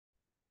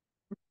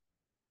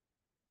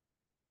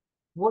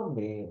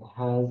Woodley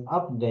has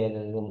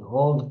updated an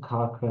old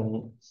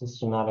Cochrane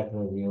systematic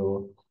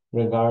review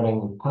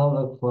regarding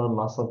pelvic floor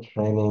muscle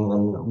training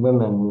in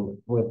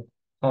women with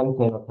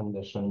antenatal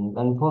condition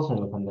and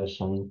postnatal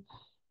condition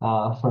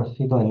for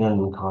fecal and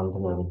urinary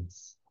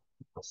incontinence.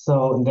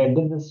 So they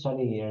did this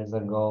study years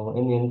ago.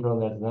 In the intro,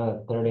 there's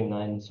another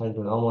 39 studies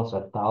with almost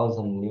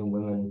 1,000 new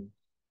women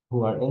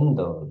who are in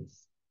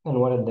those. And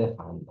what did they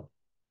find?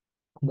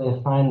 They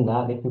find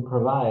that if you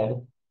provide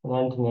an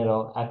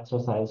antenatal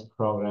exercise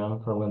program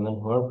for women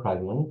who are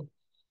pregnant,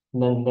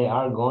 then they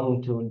are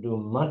going to do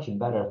much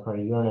better for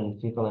urinary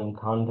and fecal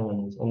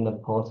incontinence in the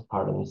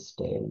postpartum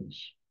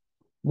stage.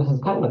 This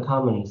is kind of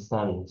common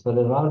sense, but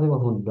there's a lot of people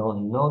who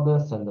don't know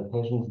this, and the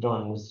patients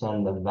don't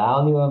understand the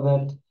value of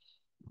it,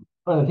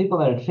 or the people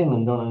that are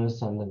treating don't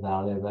understand the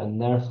value of it, and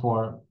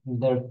therefore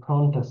they're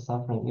prone to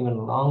suffering even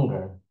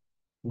longer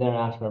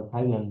thereafter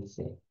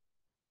pregnancy,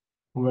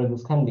 where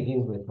this can be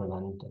easily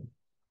prevented.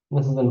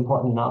 This is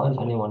important knowledge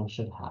anyone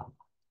should have.